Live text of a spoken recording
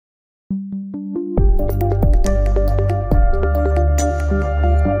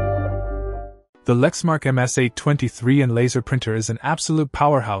The Lexmark MS823n laser printer is an absolute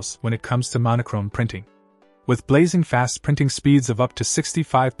powerhouse when it comes to monochrome printing. With blazing fast printing speeds of up to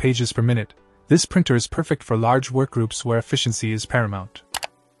 65 pages per minute, this printer is perfect for large workgroups where efficiency is paramount.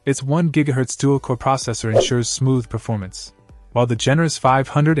 Its 1 GHz dual-core processor ensures smooth performance, while the generous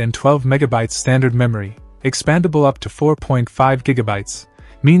 512 MB standard memory, expandable up to 4.5 GB,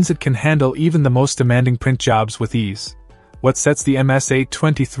 means it can handle even the most demanding print jobs with ease. What sets the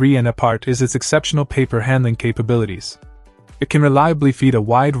MS823n apart is its exceptional paper handling capabilities. It can reliably feed a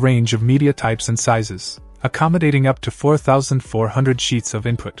wide range of media types and sizes, accommodating up to 4,400 sheets of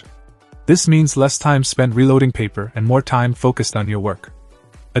input. This means less time spent reloading paper and more time focused on your work.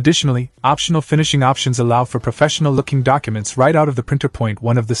 Additionally, optional finishing options allow for professional-looking documents right out of the printer.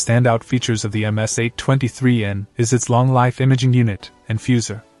 One of the standout features of the MS823n is its long-life imaging unit and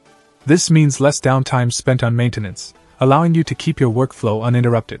fuser. This means less downtime spent on maintenance, allowing you to keep your workflow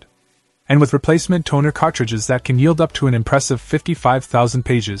uninterrupted. And with replacement toner cartridges that can yield up to an impressive 55,000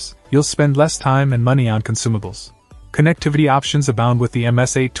 pages, you'll spend less time and money on consumables. Connectivity options abound with the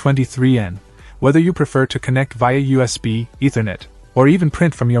MS823n, whether you prefer to connect via USB, Ethernet, or even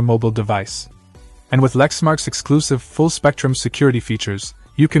print from your mobile device. And with Lexmark's exclusive full-spectrum security features,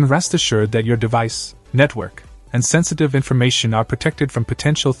 you can rest assured that your device, network, and sensitive information are protected from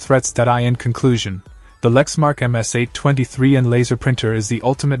potential threats. In conclusion, the Lexmark MS823n laser printer is the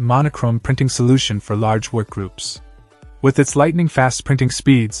ultimate monochrome printing solution for large workgroups. With its lightning-fast printing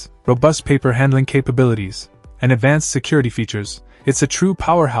speeds, robust paper handling capabilities, and advanced security features, it's a true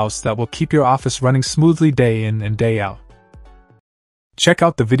powerhouse that will keep your office running smoothly day in and day out. Check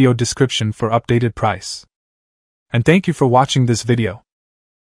out the video description for updated price. And thank you for watching this video.